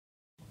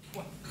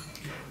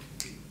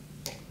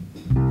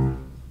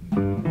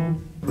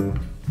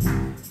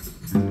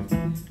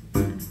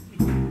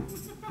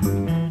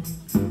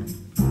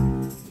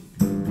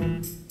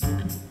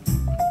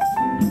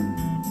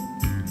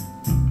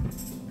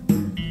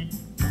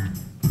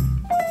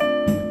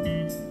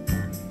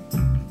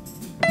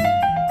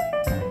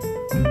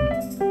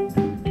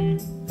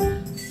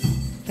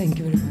Thank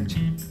you very much.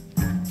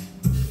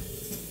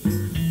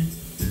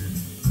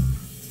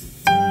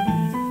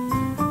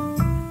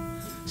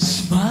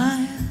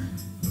 Smile,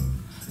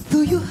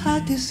 though your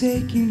heart is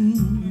aching.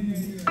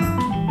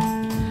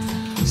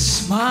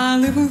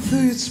 Smile even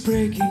though it's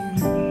breaking.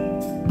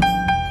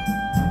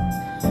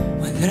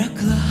 When there are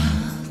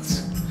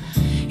clouds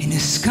in the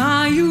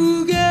sky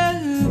you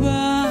get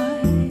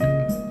by.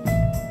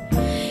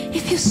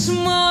 If you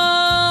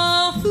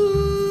smile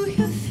through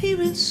your fear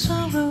and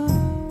sorrow,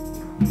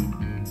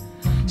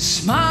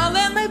 smile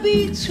and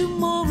maybe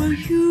tomorrow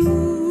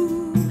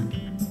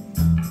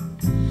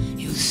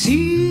you'll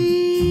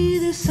see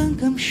the sun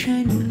come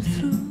shining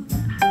through.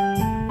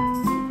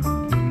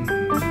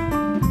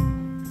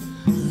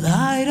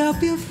 Light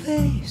up your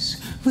face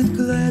with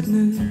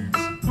gladness.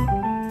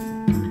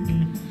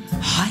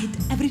 Hide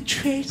every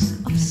trace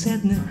of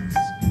sadness.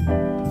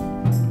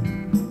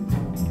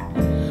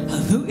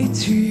 Although a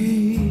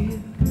tear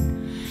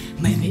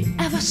may be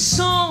ever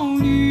so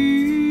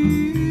near,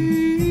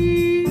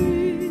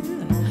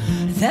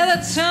 at a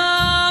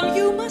time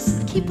you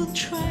must keep on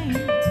trying.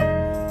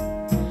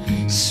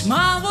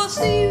 Smile, what's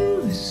the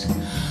use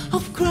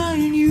of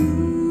crying? You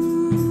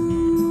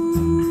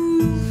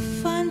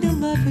find that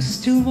life is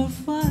still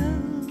worthwhile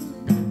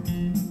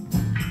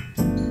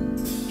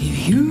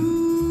if you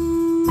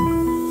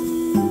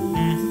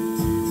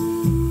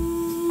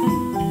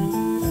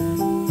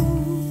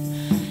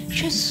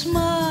just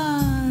smile.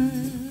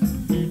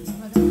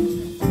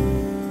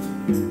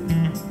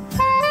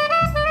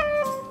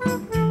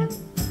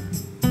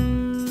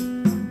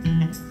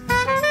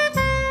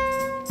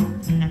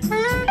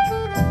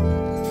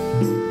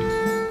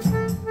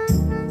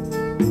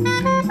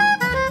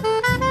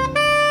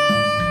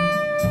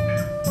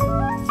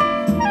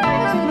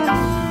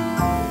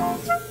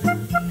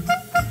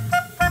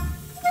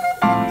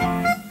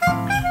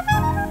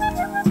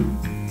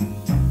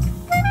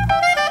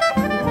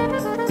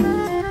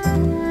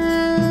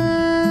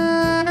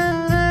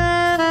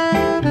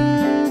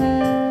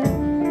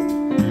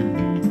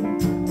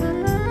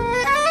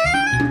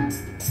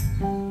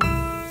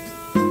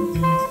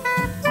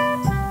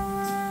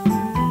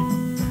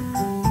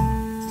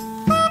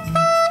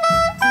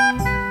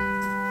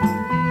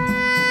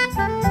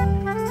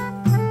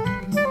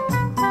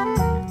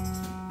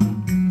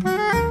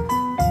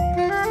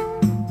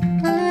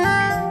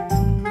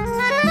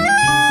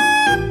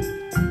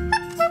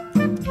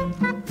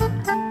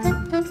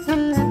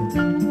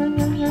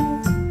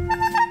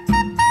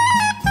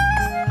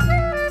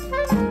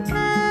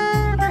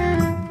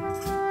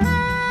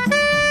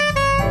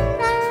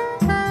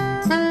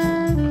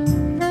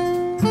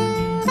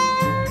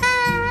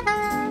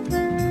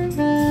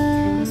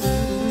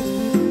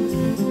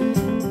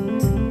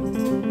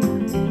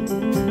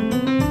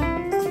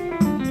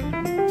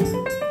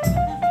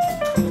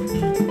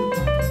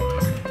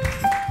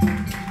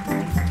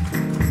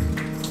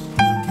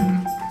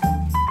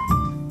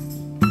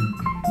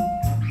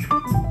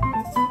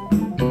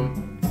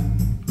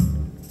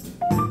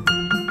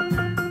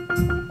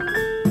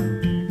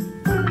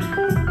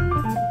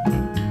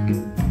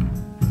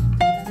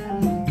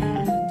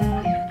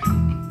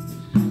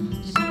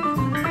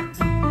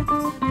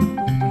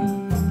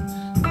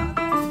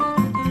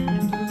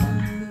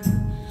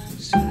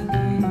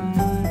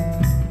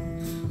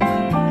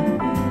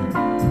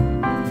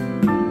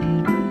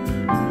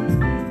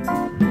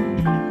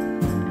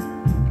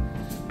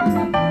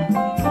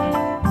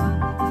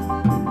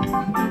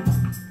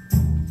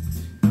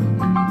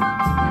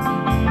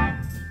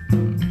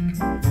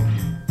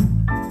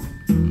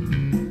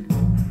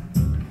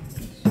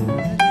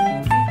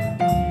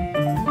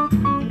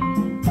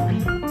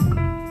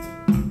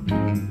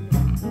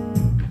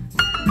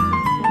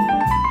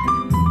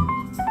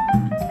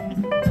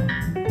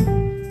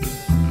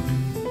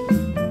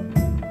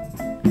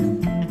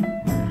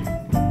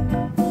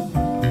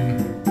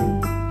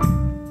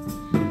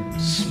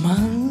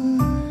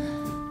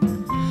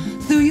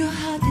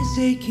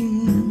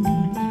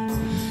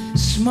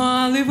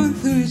 Smile even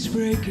though it's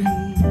breaking.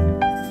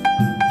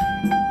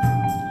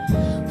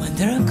 When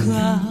there are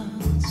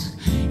clouds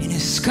in the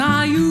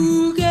sky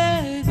you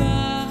get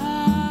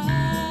by.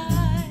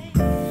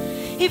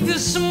 If you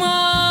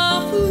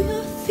smile through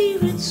your fear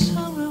and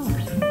sorrow,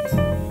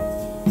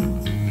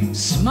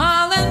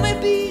 smile and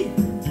maybe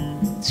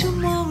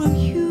tomorrow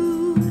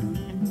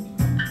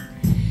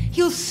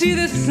you'll see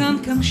the sun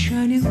come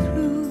shining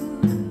through.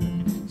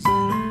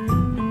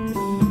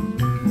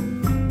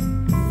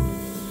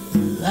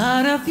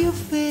 Light up your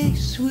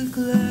face with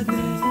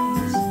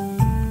gladness.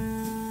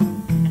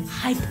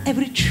 Hide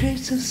every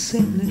trace of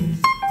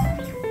sadness.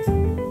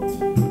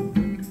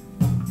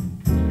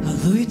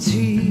 Although your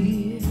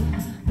tear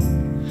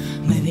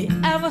may be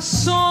ever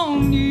so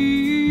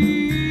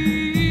near,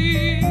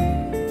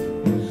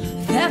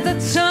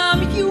 the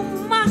time you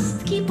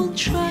must keep on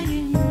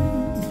trying.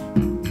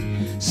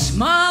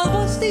 Smile,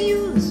 what's the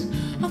use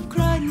of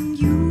crying?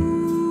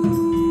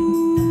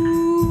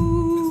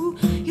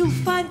 You'll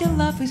find that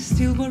love is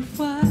still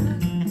worthwhile.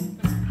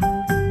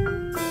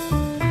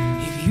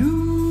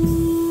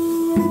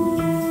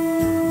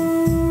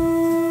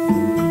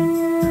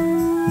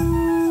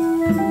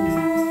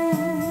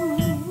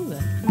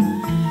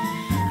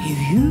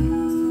 If you